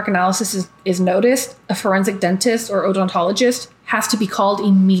bite mark analysis is noticed, a forensic dentist or odontologist has to be called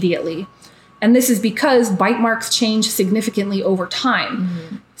immediately. And this is because bite marks change significantly over time.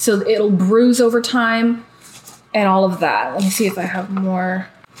 Mm-hmm. So it'll bruise over time and all of that. Let me see if I have more.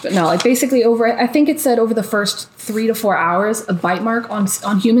 But no, basically I think it said over the first 3 to 4 hours, a bite mark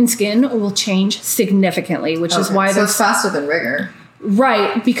on human skin will change significantly, which is why it's faster than rigor.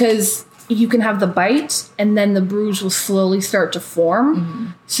 Right, because you can have the bite and then the bruise will slowly start to form. Mm-hmm.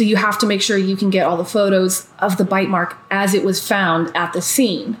 So you have to make sure you can get all the photos of the bite mark as it was found at the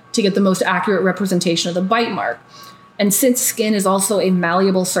scene to get the most accurate representation of the bite mark. And since skin is also a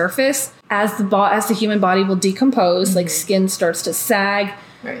malleable surface, as the human body will decompose, mm-hmm. Skin starts to sag.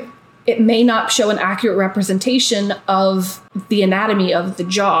 Right. It may not show an accurate representation of the anatomy of the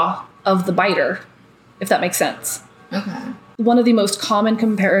jaw of the biter, if that makes sense. Okay. One of the most common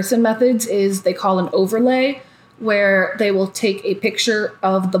comparison methods is they call an overlay, where they will take a picture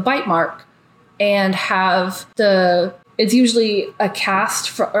of the bite mark and have it's usually a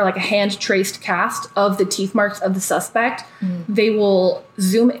cast or a hand traced cast of the teeth marks of the suspect. Mm-hmm. They will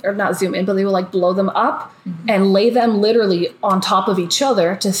not zoom in, but they will blow them up mm-hmm. and lay them literally on top of each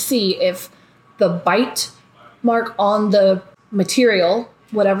other to see if the bite mark on the material,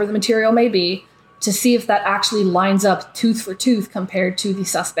 whatever the material may be, to see if that actually lines up tooth for tooth compared to the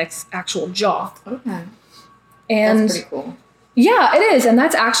suspect's actual jaw. Okay. And that's pretty cool. Yeah, it is. And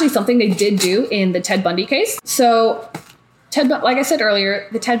that's actually something they did do in the Ted Bundy case. So like I said earlier,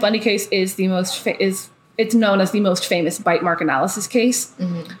 the Ted Bundy case is it's known as the most famous bite mark analysis case.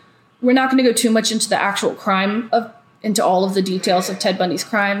 Mm-hmm. We're not going to go too much into the actual into all of the details of Ted Bundy's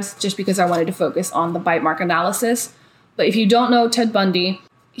crimes, just because I wanted to focus on the bite mark analysis. But if you don't know Ted Bundy,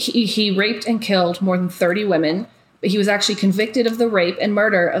 he raped and killed more than 30 women, but he was actually convicted of the rape and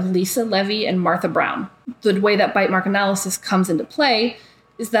murder of Lisa Levy and Martha Brown. The way that bite mark analysis comes into play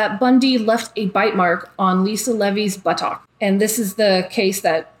is that Bundy left a bite mark on Lisa Levy's buttock. And this is the case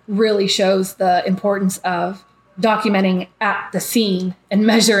that really shows the importance of documenting at the scene and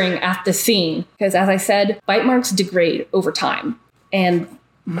measuring at the scene. Because as I said, bite marks degrade over time. And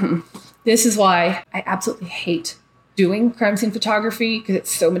this is why I absolutely hate doing crime scene photography, because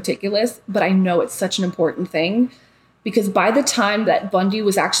it's so meticulous, but I know it's such an important thing. Because by the time that Bundy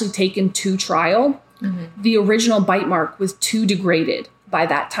was actually taken to trial, the original bite mark was too degraded by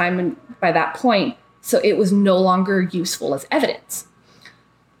that time and by that point, so it was no longer useful as evidence.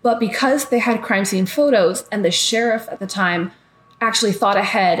 But because they had crime scene photos, and the sheriff at the time actually thought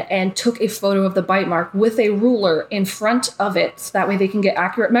ahead and took a photo of the bite mark with a ruler in front of it, so that way they can get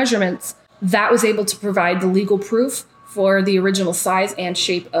accurate measurements, that was able to provide the legal proof for the original size and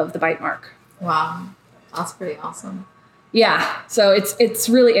shape of the bite mark. Wow, that's pretty awesome. Yeah, so it's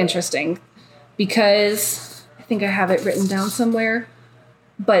really interesting because I think I have it written down somewhere,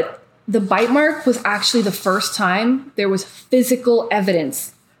 but the bite mark was actually the first time there was physical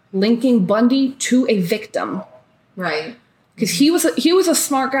evidence linking Bundy to a victim. Right. Because he was a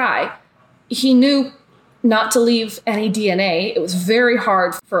smart guy. He knew not to leave any DNA. It was very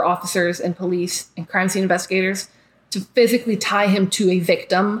hard for officers and police and crime scene investigators to physically tie him to a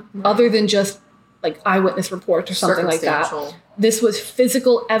victim, other than just like eyewitness reports or something like that. This was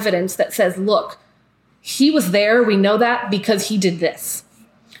physical evidence that says, look, he was there. We know that because he did this.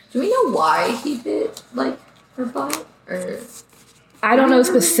 Do we know why he did, like, her butt? Or I don't know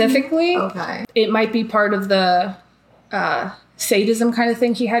specifically. Okay. It might be part of the sadism kind of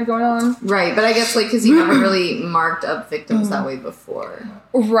thing he had going on. Right, but I guess, like, because he never really marked up victims that way before.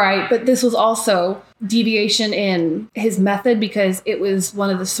 Right, but this was also deviation in his method because it was one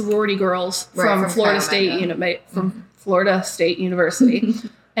of the sorority girls from Florida State University.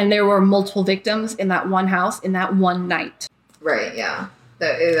 And there were multiple victims in that one house in that one night. Right, yeah.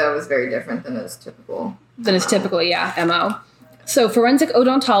 That was very different than his typical MO. So forensic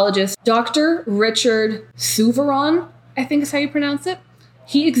odontologist Dr. Richard Souveron, I think is how you pronounce it,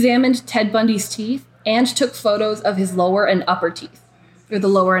 he examined Ted Bundy's teeth and took photos of his lower and upper teeth, or the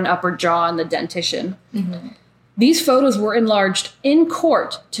lower and upper jaw and the dentition. These photos were enlarged in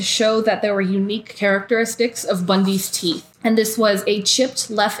court to show that there were unique characteristics of Bundy's teeth. And this was a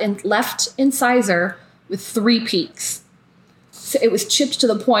chipped left incisor with 3 peaks. So it was chipped to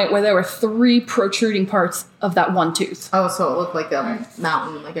the point where there were 3 protruding parts of that one tooth. Oh, so it looked like a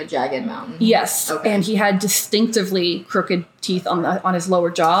mountain, like a jagged mountain. Yes, okay. And he had distinctively crooked teeth on his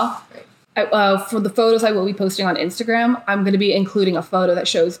lower jaw. Right. For the photos I will be posting on Instagram, I'm going to be including a photo that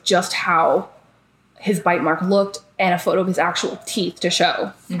shows just how his bite mark looked and a photo of his actual teeth to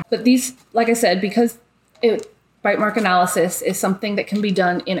show. But these, like I said, because bite mark analysis is something that can be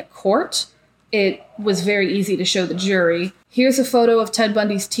done in a court, it was very easy to show the jury. Here's a photo of Ted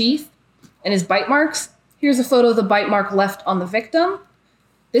Bundy's teeth and his bite marks. Here's a photo of the bite mark left on the victim.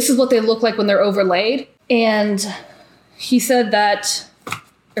 This is what they look like when they're overlaid. And he said that,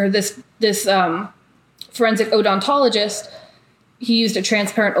 or this forensic odontologist, he used a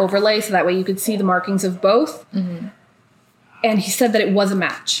transparent overlay so that way you could see the markings of both. And he said that it was a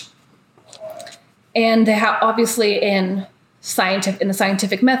match. And they have, obviously, in the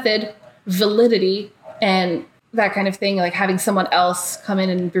scientific method, validity and that kind of thing, like having someone else come in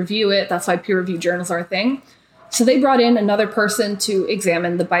and review it. That's why peer-reviewed journals are a thing. So they brought in another person to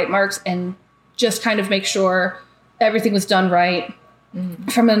examine the bite marks and just kind of make sure everything was done right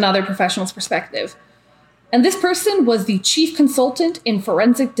from another professional's perspective. And this person was the chief consultant in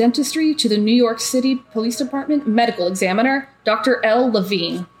forensic dentistry to the New York City Police Department medical examiner, Dr. L.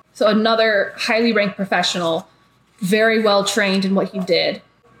 Levine. So another highly ranked professional, very well trained in what he did.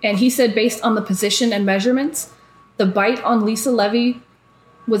 And he said based on the position and measurements, the bite on Lisa Levy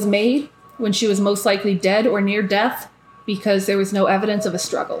was made when she was most likely dead or near death because there was no evidence of a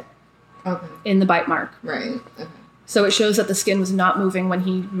struggle in the bite mark. Right. Okay. So it shows that the skin was not moving when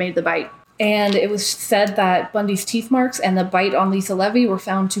he made the bite. And it was said that Bundy's teeth marks and the bite on Lisa Levy were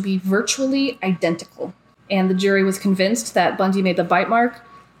found to be virtually identical. And the jury was convinced that Bundy made the bite mark,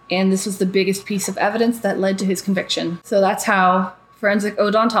 and this was the biggest piece of evidence that led to his conviction. So that's how forensic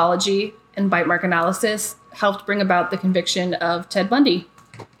odontology and bite mark analysis helped bring about the conviction of Ted Bundy.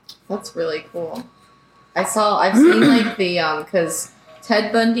 That's really cool. I've seen like the, because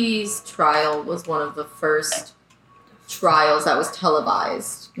Ted Bundy's trial was one of the first trials that was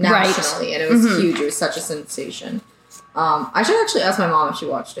televised nationally, and it was huge. It was such a sensation. I should actually ask my mom if she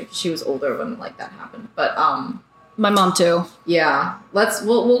watched it, because she was older when like that happened. But my mom too. Yeah,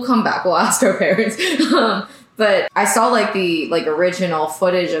 we'll come back. We'll ask our parents. But I saw like the like original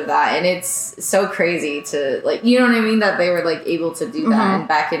footage of that, and it's so crazy to like, you know what I mean, that they were like able to do that. And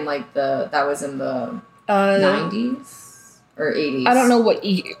back in like that was in the 90s or 80s. I don't know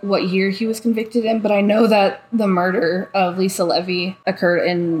what year he was convicted in, but I know that the murder of Lisa Levy occurred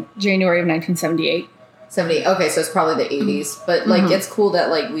in January of 1978. 70. Okay, so it's probably the 80s. But like it's cool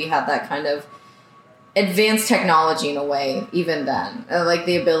that like we had that kind of advanced technology in a way even then, like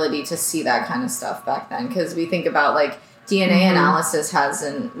the ability to see that kind of stuff back then, because we think about like DNA analysis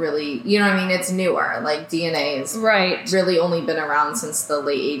hasn't really, you know what I mean, it's newer. Like DNA is really only been around since the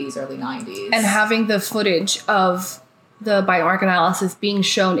late 80s, early 90s. And having the footage of the biomarker analysis being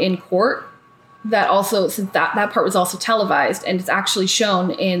shown in court, that also, since that part was also televised, and it's actually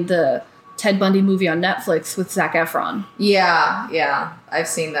shown in the Ted Bundy movie on Netflix with Zac Efron. Yeah, I've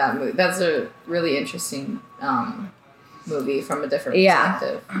seen that movie. That's a really interesting movie from a different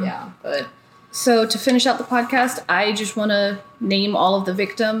perspective. Yeah, but so to finish out the podcast, I just want to name all of the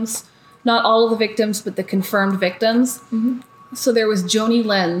victims. Not all of the victims, but the confirmed victims. So there was Joni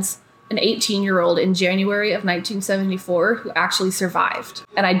Lenz, an 18-year-old in January of 1974 who actually survived.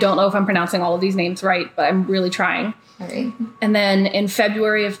 And I don't know if I'm pronouncing all of these names right, but I'm really trying. All right. And then in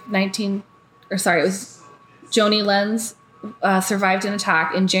February of it was Joni Lenz survived an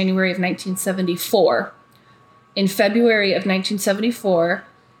attack in January of 1974. In February of 1974,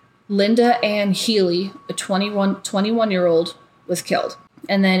 Linda Ann Healy, a 21-year-old, was killed.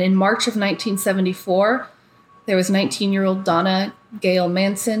 And then in March of 1974, there was 19-year-old Donna Gail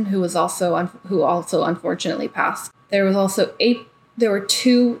Manson, who also unfortunately passed. There were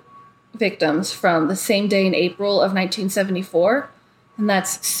 2 victims from the same day in April of 1974, and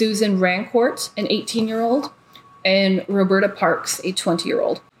that's Susan Rancourt, an 18-year-old, and Roberta Parks, a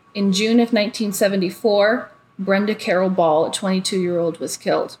 20-year-old. In June of 1974, Brenda Carol Ball, a 22-year-old, was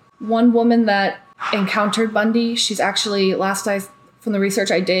killed. One woman that encountered Bundy, she's actually, from the research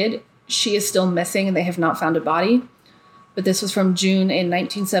I did, she is still missing and they have not found a body. But this was from June in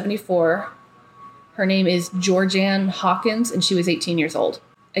 1974. Her name is Georgianne Hawkins, and she was 18 years old.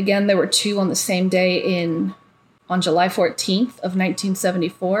 Again, there were 2 on the same day on July 14th of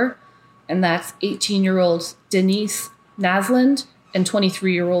 1974, and that's 18-year-old Denise Nasland and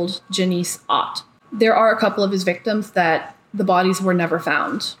 23-year-old Janice Ott. There are a couple of his victims that the bodies were never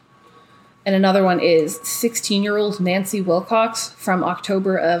found. And another one is 16-year-old Nancy Wilcox from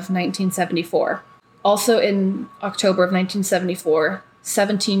October of 1974. Also in October of 1974,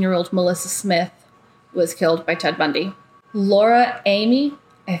 17-year-old Melissa Smith was killed by Ted Bundy. Laura Amy,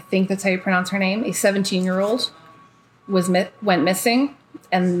 I think that's how you pronounce her name, a 17-year-old, went missing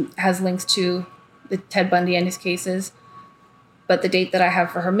and has links to the Ted Bundy and his cases. But the date that I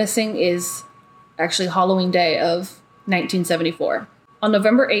have for her missing is actually Halloween Day of 1974. On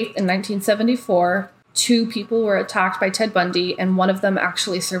November 8th in 1974, 2 people were attacked by Ted Bundy, and one of them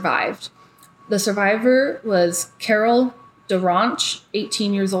actually survived. The survivor was Carol DeRanch,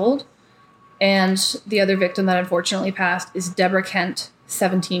 18 years old, and the other victim that unfortunately passed is Deborah Kent,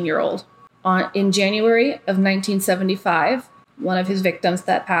 17-year-old. In January of 1975, one of his victims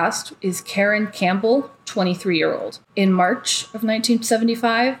that passed is Karen Campbell, 23-year-old. In March of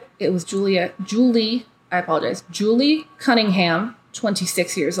 1975, it was Julie Cunningham,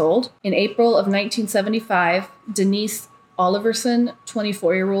 26 years old. In April of 1975, Denise Oliverson,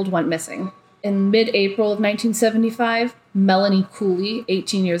 24-year-old, went missing. In mid-April of 1975, Melanie Cooley,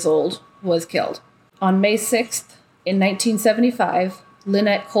 18 years old, was killed. On May 6th, in 1975,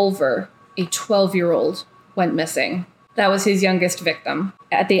 Lynette Culver, a 12-year-old, went missing. That was his youngest victim.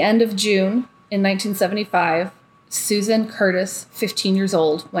 At the end of June, in 1975, Susan Curtis, 15 years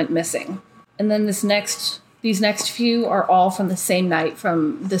old, went missing. And then these next few are all from the same night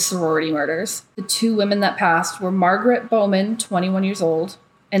from the sorority murders. The 2 women that passed were Margaret Bowman, 21 years old,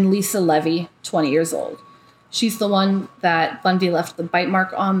 and Lisa Levy, 20 years old. She's the one that Bundy left the bite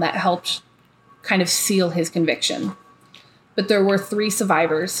mark on that helped kind of seal his conviction. But there were 3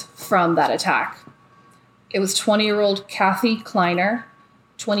 survivors from that attack. It was 20-year-old Kathy Kleiner,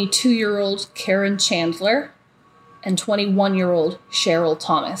 22-year-old Karen Chandler, and 21-year-old Cheryl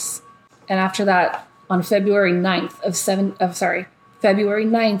Thomas. And after that, on February 9th of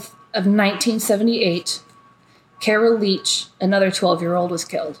 1978, Carol Leach, another 12-year-old, was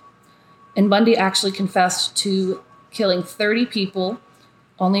killed. And Bundy actually confessed to killing 30 people.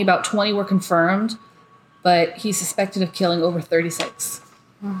 Only about 20 were confirmed, but he's suspected of killing over 36.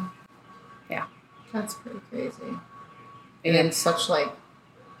 Yeah. That's pretty crazy. And in such,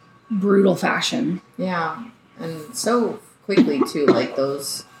 brutal fashion. Yeah. And so quickly, too.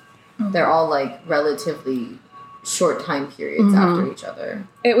 They're all, relatively short time periods after each other.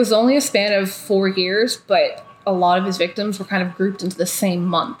 It was only a span of 4 years, but a lot of his victims were kind of grouped into the same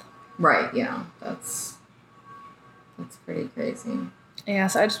month. Right, yeah. That's pretty crazy. Yeah,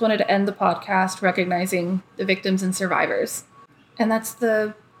 so I just wanted to end the podcast recognizing the victims and survivors. And that's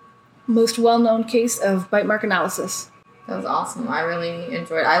the most well-known case of bite mark analysis. That was awesome. I really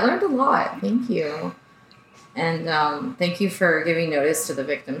enjoyed it. I learned a lot. Thank you. And thank you for giving notice to the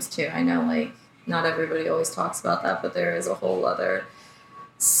victims, too. I know, like, not everybody always talks about that, but there is a whole other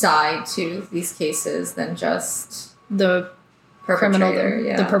side to these cases than just the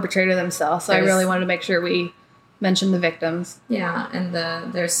perpetrator. The perpetrator themselves. So I really wanted to make sure we mentioned the victims. Yeah, and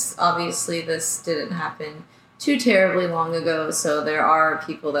there's obviously this didn't happen too terribly long ago, so there are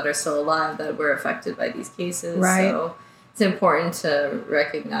people that are still alive that were affected by these cases. Right. So it's important to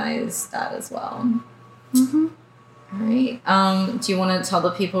recognize that as well. Mm-hmm. All right. Do you want to tell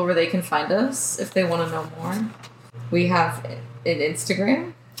the people where they can find us if they want to know more? We have an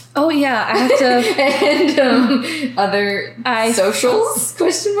Instagram. Oh, yeah. I have to... and other socials,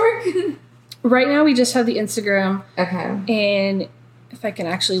 question mark? Right now, we just have the Instagram. Okay. And if I can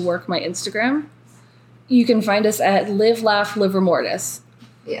actually work my Instagram, you can find us at Live, Laugh, Liver Mortis.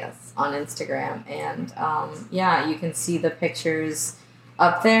 Yes, on Instagram. And, yeah, you can see the pictures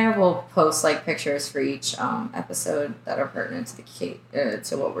up there. We'll post, like, pictures for each episode that are pertinent to the case,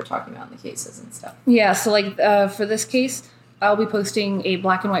 to what we're talking about in the cases and stuff. Yeah, so, like, for this case, I'll be posting a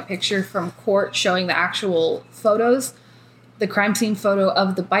black and white picture from court showing the actual photos, the crime scene photo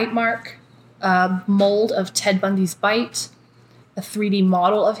of the bite mark, mold of Ted Bundy's bite, a 3D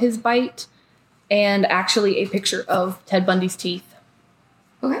model of his bite, and actually a picture of Ted Bundy's teeth.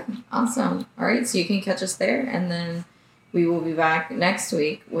 Okay, awesome. All right, so you can catch us there, and then we will be back next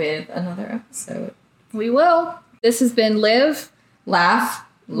week with another episode. We will. This has been Live, Laugh,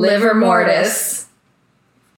 Liver Mortis.